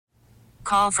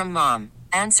Call from mom.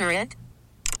 Answer it.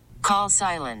 Call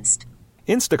silenced.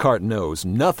 Instacart knows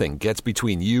nothing gets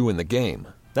between you and the game.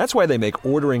 That's why they make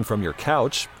ordering from your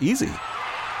couch easy.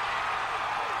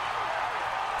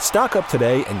 Stock up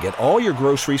today and get all your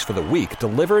groceries for the week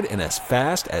delivered in as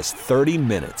fast as 30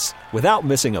 minutes without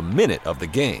missing a minute of the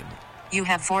game. You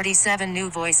have 47 new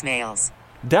voicemails.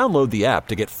 Download the app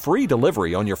to get free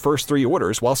delivery on your first 3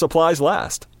 orders while supplies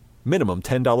last. Minimum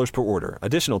 $10 per order.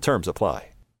 Additional terms apply.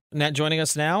 Nat joining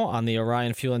us now on the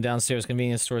Orion Fuel and Downstairs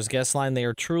Convenience Stores guest line. They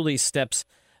are truly steps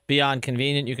beyond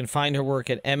convenient. You can find her work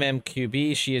at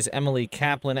MMQB. She is Emily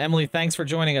Kaplan. Emily, thanks for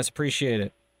joining us. Appreciate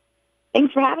it.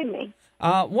 Thanks for having me.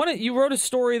 You wrote a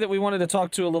story that we wanted to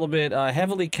talk to a little bit.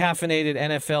 Heavily caffeinated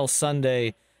NFL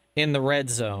Sunday in the Red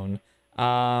Zone.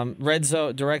 Red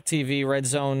Zone, DirecTV, Red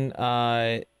Zone,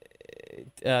 the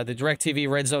DirecTV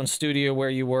Red Zone studio where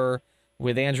you were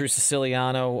with Andrew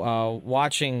Siciliano,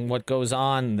 watching what goes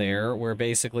on there, where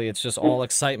basically it's just all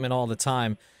excitement all the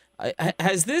time.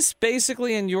 Has this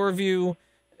basically, in your view,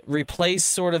 replaced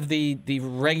sort of the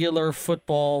regular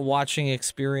football watching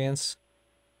experience?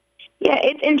 Yeah,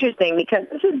 it's interesting because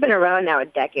this has been around now a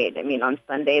decade. I mean, on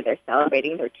Sunday they're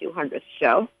celebrating their 200th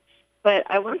show. But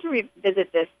I want to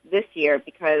revisit this year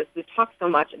because we've talked so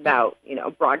much about,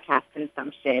 broadcast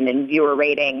consumption and viewer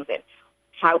ratings and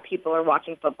how people are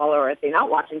watching football or if they're not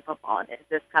watching football. And it's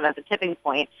just kind of the tipping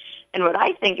point. And what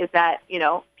I think is that,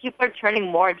 people are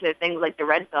turning more to things like the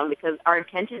Red Zone because our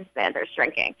attention spans are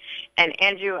shrinking. And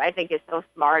Andrew, I think, is so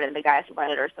smart, and the guys who run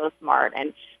it are so smart.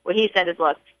 And what he said is,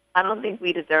 look, I don't think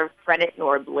we deserve credit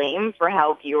nor blame for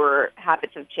how viewer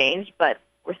habits have changed, but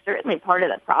we're certainly part of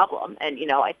the problem. And,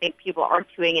 I think people are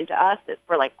tuning into us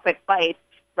for, quick bites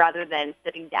rather than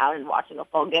sitting down and watching a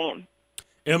full game.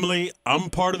 Emily, I'm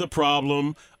part of the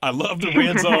problem. I love the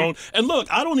Red Zone. And look,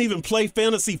 I don't even play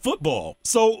fantasy football.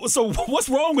 So what's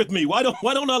wrong with me? Why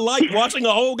don't I like watching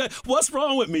a whole game? What's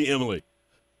wrong with me, Emily?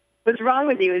 What's wrong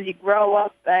with you is you grow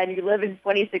up and you live in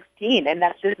 2016, and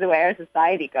that's just the way our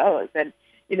society goes. And,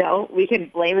 we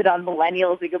can blame it on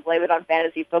millennials, we can blame it on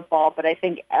fantasy football, but I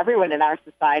think everyone in our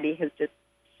society has just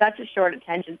such a short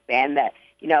attention span that,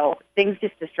 things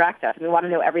just distract us. We want to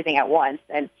know everything at once.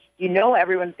 And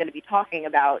everyone's going to be talking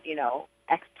about,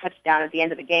 X touchdown at the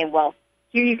end of the game. Well,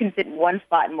 here you can sit in one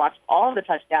spot and watch all the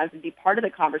touchdowns and be part of the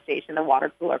conversation, the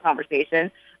water cooler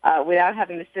conversation, without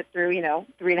having to sit through,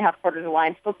 3.5 quarters of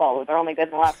Lions football where they're only good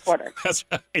in the last quarter. That's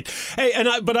right.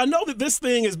 Hey, but I know that this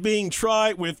thing is being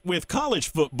tried with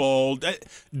college football.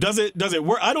 Does it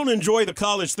work? I don't enjoy the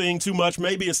college thing too much.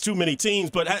 Maybe it's too many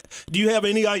teams, but do you have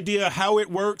any idea how it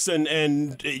works? And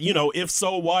if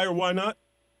so, why or why not?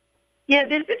 Yeah,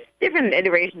 there's different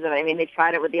iterations of it. I mean, they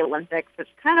tried it with the Olympics, which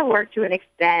kind of worked to an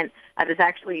extent. This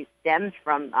actually stems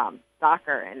from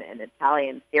soccer and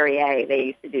Italian Serie A. They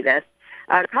used to do this.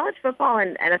 College football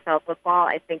and NFL football,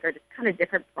 I think, are just kind of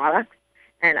different products.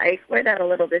 And I explored that a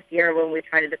little this year when we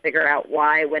tried to figure out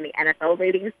why, when the NFL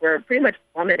ratings were pretty much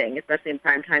plummeting, especially in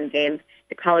primetime games,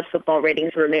 the college football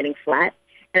ratings were remaining flat.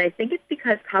 And I think it's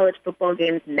because college football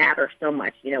games matter so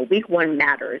much. Week 1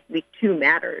 matters. Week 2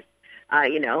 matters.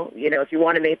 If you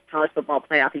want to make college football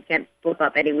playoff, you can't flip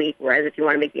up any week. Whereas if you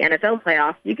want to make the NFL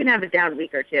playoff, you can have a down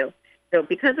week or two. So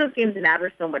because those games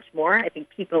matter so much more, I think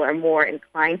people are more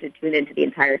inclined to tune into the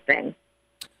entire thing.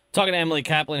 Talking to Emily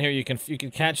Kaplan here, you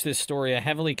can catch this story, a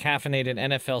heavily caffeinated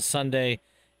NFL Sunday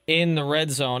in the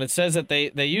Red Zone. It says that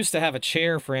they used to have a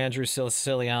chair for Andrew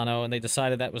Siciliano, and they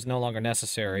decided that was no longer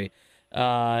necessary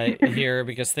here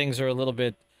because things are a little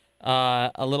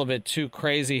bit too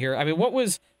crazy here. I mean, what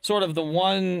was sort of the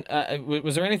one,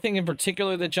 was there anything in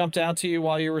particular that jumped out to you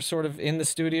while you were sort of in the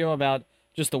studio about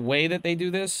just the way that they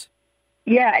do this?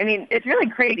 Yeah, I mean, it's really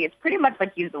crazy. It's pretty much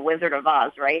like he's the Wizard of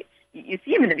Oz, right? You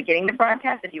see him in the beginning of the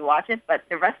broadcast if you watch it, but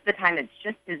the rest of the time it's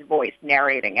just his voice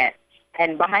narrating it.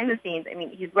 And behind the scenes, I mean,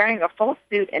 he's wearing a full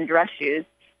suit and dress shoes,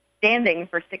 standing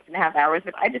for 6.5 hours,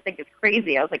 which I just think is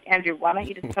crazy. I was like, Andrew, why don't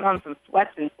you just put on some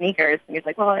sweats and sneakers? And he's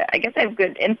like, well, I guess I have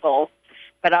good insoles.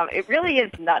 But it really is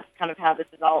nuts kind of how this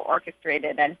is all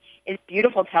orchestrated, and it's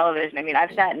beautiful television. I mean,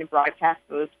 I've sat in broadcast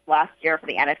booths last year for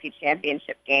the NFC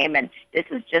Championship game, and this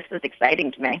is just as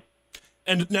exciting to me.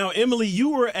 And now, Emily, you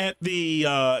were at the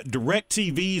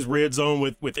DirecTV's Red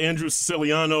Zone with Andrew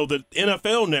Siciliano. The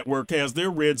NFL Network has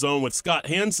their Red Zone with Scott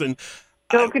Hansen.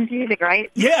 So confusing, right?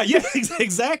 Yeah,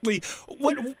 exactly.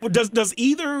 What does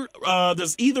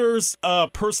either's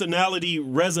personality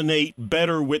resonate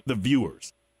better with the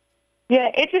viewers? Yeah,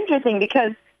 it's interesting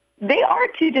because they are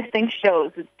two distinct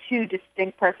shows with two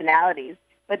distinct personalities.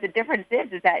 But the difference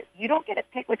is that you don't get to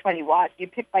pick which one you watch. You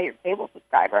pick by your cable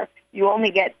subscriber. You only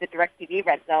get the DirecTV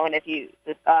Red Zone if you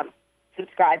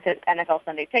subscribe to NFL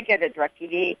Sunday Ticket or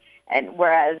DirecTV, and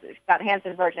whereas Scott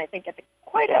Hansen's version, I think, gets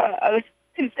quite a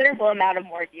considerable amount of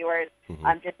more viewers,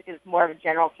 just because it's more of a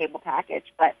general cable package.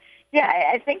 But yeah,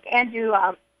 I think Andrew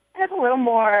has a little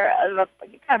more of a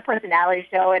kind of personality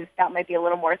show, and Scott might be a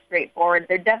little more straightforward.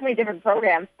 They're definitely different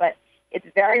programs, but it's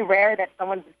very rare that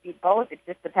someone would see both. It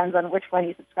just depends on which one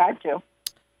you subscribe to.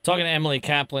 Talking to Emily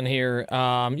Kaplan here,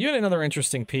 you had another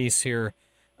interesting piece here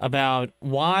about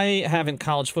why haven't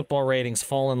college football ratings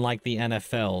fallen like the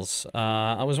NFL's.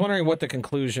 I was wondering what the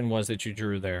conclusion was that you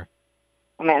drew there.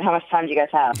 Oh, man, how much time do you guys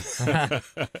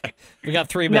have? We got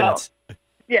 3 minutes.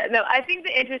 No, I think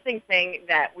the interesting thing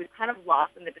that we've kind of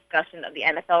lost in the discussion of the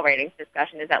NFL ratings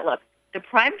discussion is that, look, the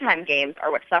primetime games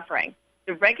are what's suffering.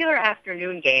 The regular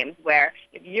afternoon games where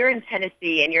if you're in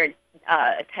Tennessee and you're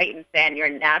a Titans fan, you're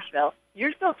in Nashville,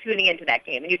 you're still tuning into that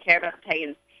game and you care about the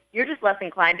Titans. You're just less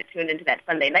inclined to tune into that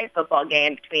Sunday night football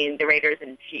game between the Raiders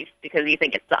and Chiefs because you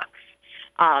think it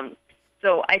sucks.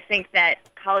 So I think that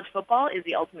college football is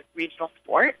the ultimate regional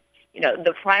sport. You know,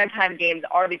 the primetime games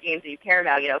are the games that you care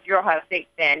about. You know, if you're a Ohio State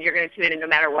fan, you're going to tune in no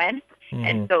matter when.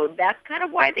 And so that's kind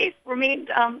of why they've remained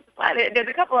flat. There's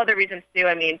a couple other reasons, too.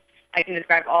 I mean, I can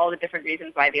describe all the different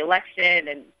reasons why the election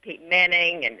and Peyton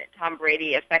Manning and Tom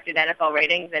Brady affected NFL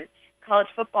ratings. And college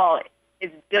football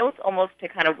is built almost to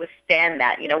kind of withstand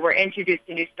that. You know, we're introduced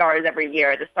to new stars every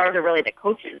year. The stars are really the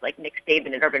coaches like Nick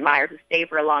Saban and Urban Meyer who stay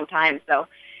for a long time. So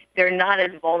they're not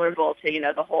as vulnerable to, you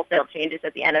know, the wholesale changes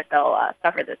that the NFL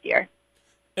suffered this year.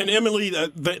 And Emily, the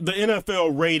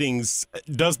NFL ratings,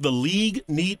 does the league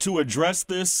need to address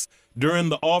this during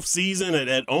the off season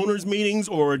at owners' meetings,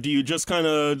 or do you just kind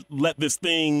of let this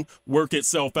thing work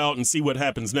itself out and see what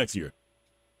happens next year?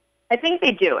 I think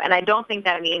they do, and I don't think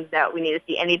that means that we need to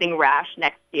see anything rash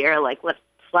next year, like let's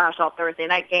slash all Thursday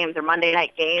night games or Monday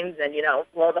night games and, you know,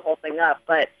 blow the whole thing up.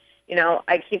 But you know,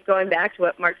 I keep going back to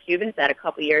what Mark Cuban said a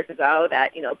couple years ago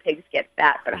that, you know, pigs get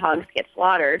fat, but hogs get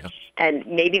slaughtered. Yep. And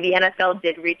maybe the NFL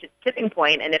did reach its tipping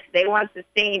point. And if they want to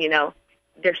sustain, you know,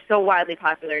 they're so widely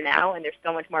popular now and they're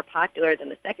so much more popular than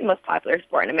the second most popular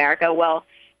sport in America. Well,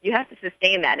 you have to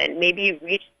sustain that. And maybe you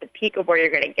reach the peak of where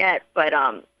you're going to get. But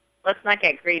let's not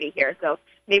get greedy here. So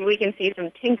maybe we can see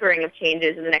some tinkering of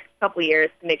changes in the next couple of years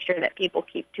to make sure that people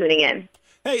keep tuning in.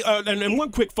 Hey, and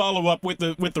one quick follow-up with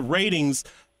the ratings.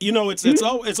 You know,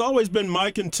 it's always been my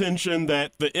contention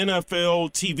that the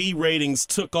NFL TV ratings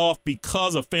took off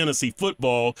because of fantasy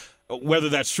football. Whether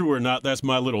that's true or not, that's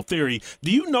my little theory. Do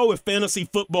you know if fantasy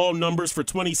football numbers for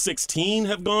 2016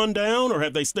 have gone down or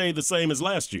have they stayed the same as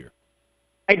last year?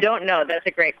 I don't know. That's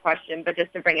a great question. But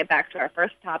just to bring it back to our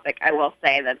first topic, I will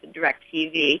say that the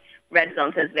DirecTV Red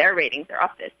Zone says their ratings are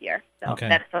up this year. So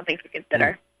That's something to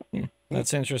consider.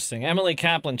 That's interesting. Emily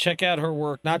Kaplan, check out her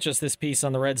work, not just this piece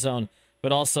on the Red Zone,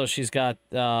 but also she's got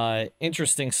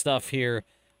interesting stuff here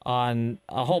on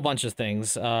a whole bunch of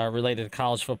things related to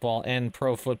college football and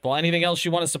pro football. Anything else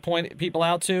you want us to point people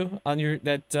out to on your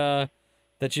that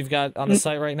you've got on the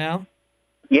site right now?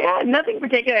 Yeah, nothing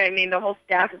particular. I mean, the whole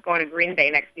staff is going to Green Bay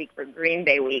next week for Green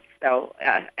Bay week, so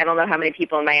I don't know how many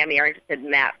people in Miami are interested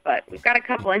in that, but we've got a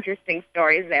couple interesting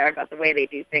stories there about the way they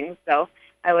do things, so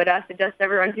I would suggest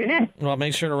everyone tune in. Well,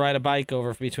 make sure to ride a bike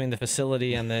over between the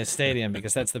facility and the stadium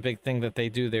because that's the big thing that they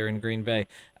do there in Green Bay.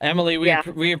 Emily,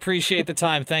 we appreciate the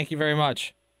time. Thank you very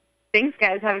much. Thanks,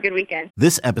 guys. Have a good weekend.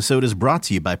 This episode is brought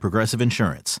to you by Progressive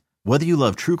Insurance. Whether you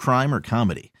love true crime or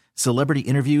comedy, celebrity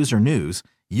interviews or news,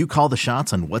 you call the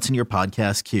shots on what's in your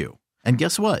podcast queue. And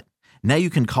guess what? Now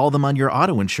you can call them on your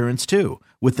auto insurance too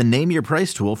with the Name Your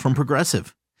Price tool from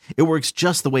Progressive. It works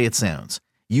just the way it sounds.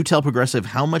 You tell Progressive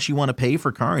how much you want to pay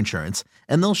for car insurance,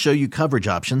 and they'll show you coverage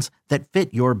options that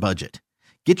fit your budget.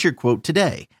 Get your quote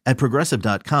today at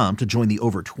Progressive.com to join the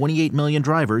over 28 million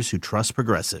drivers who trust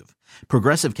Progressive.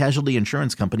 Progressive Casualty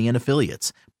Insurance Company and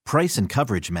Affiliates. Price and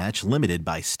coverage match limited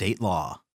by state law.